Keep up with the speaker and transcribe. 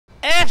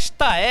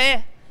Esta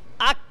é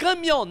a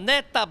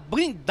caminhoneta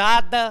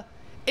blindada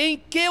em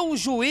que o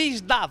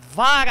juiz da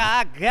Vara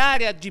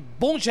Agrária de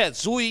Bom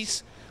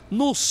Jesus,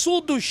 no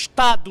sul do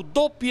estado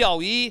do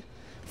Piauí,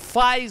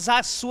 faz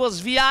as suas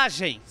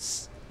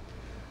viagens.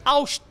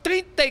 Aos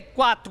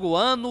 34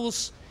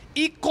 anos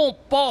e com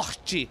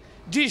porte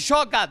de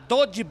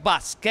jogador de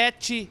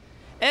basquete,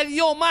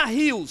 Eliomar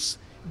Rios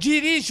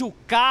dirige o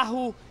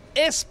carro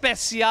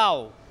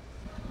especial.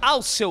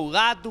 Ao seu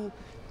lado,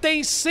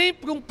 tem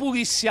sempre um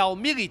policial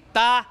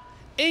militar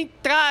em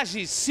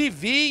trajes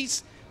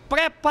civis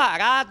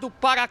preparado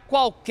para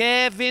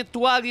qualquer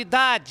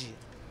eventualidade.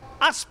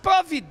 As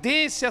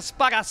providências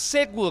para a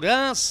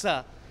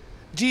segurança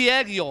de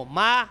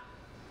Eliomar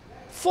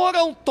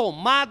foram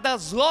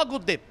tomadas logo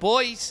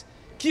depois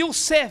que o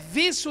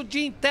Serviço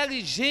de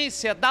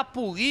Inteligência da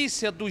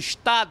Polícia do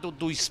Estado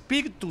do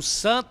Espírito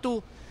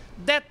Santo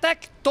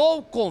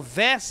detectou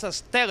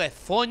conversas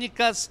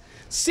telefônicas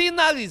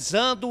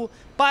sinalizando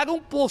para um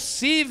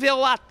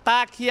possível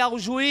ataque ao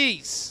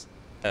juiz.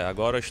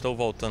 Agora estou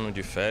voltando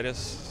de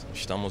férias,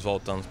 estamos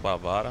voltando para a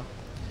Vara.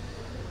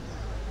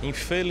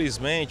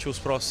 Infelizmente, os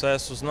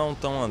processos não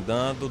estão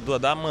andando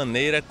da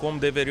maneira como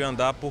deveriam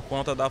andar por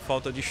conta da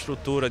falta de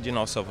estrutura de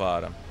nossa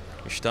Vara.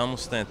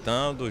 Estamos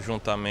tentando,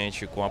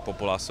 juntamente com a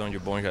população de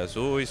Bom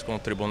Jesus, com o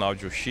Tribunal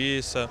de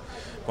Justiça,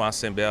 com a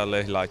Assembleia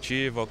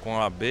Legislativa,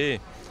 com a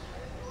AB,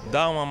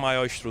 dar uma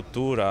maior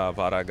estrutura à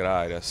Vara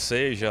Agrária,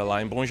 seja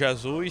lá em Bom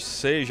Jesus,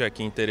 seja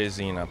aqui em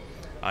Teresina.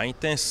 A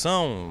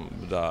intenção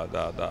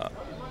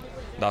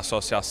da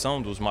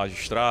Associação dos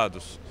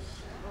Magistrados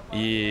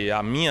e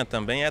a minha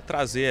também é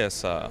trazer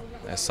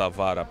essa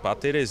vara para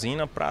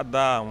Teresina para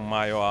dar um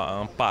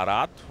maior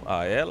amparato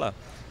a ela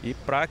e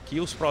para que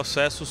os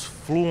processos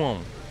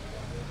fluam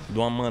de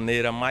uma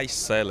maneira mais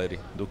célere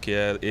do que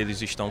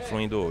eles estão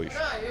fluindo hoje.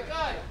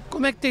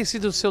 Como é que tem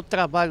sido o seu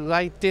trabalho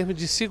lá em termos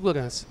de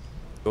segurança?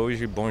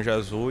 Hoje Bom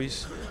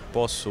Jesus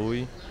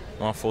possui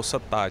uma força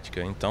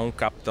tática, então o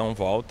capitão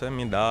Walter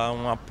me dá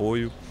um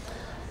apoio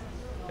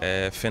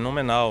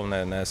fenomenal,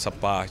 né, nessa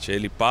parte.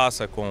 Ele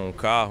passa com o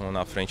carro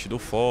na frente do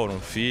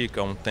fórum,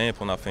 fica um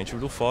tempo na frente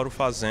do fórum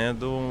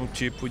fazendo um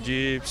tipo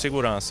de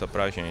segurança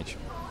para a gente.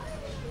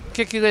 O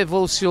que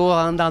levou o senhor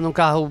a andar num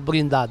carro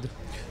blindado?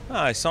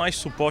 São as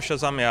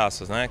supostas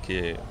ameaças, né,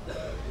 que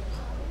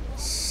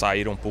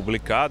saíram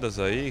publicadas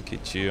aí, que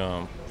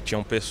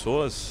tinham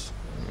pessoas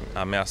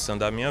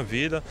ameaçando a minha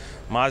vida,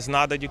 mas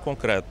nada de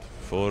concreto.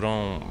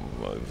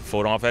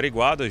 Foram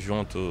averiguadas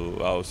junto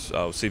aos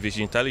serviços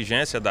de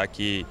inteligência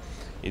daqui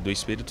e do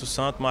Espírito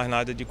Santo, mas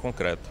nada de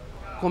concreto.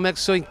 Como é que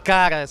o senhor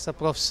encara essa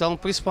profissão,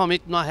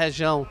 principalmente numa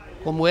região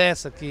como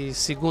essa, que,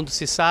 segundo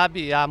se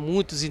sabe, há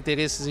muitos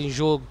interesses em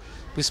jogo,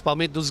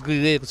 principalmente dos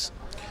grileiros?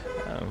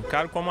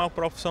 Encaro como uma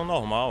profissão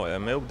normal, é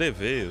meu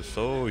dever, eu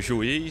sou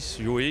juiz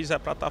é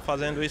para estar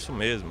fazendo isso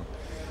mesmo.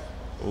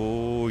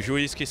 O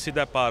juiz que se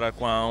depara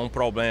com um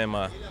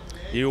problema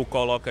e o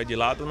coloca de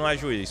lado não é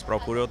juiz,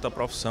 procura outra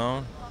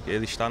profissão,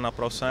 ele está na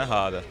profissão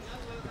errada.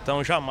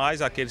 Então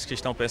jamais aqueles que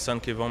estão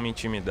pensando que vão me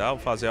intimidar ou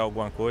fazer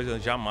alguma coisa,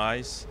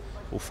 jamais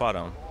o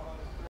farão.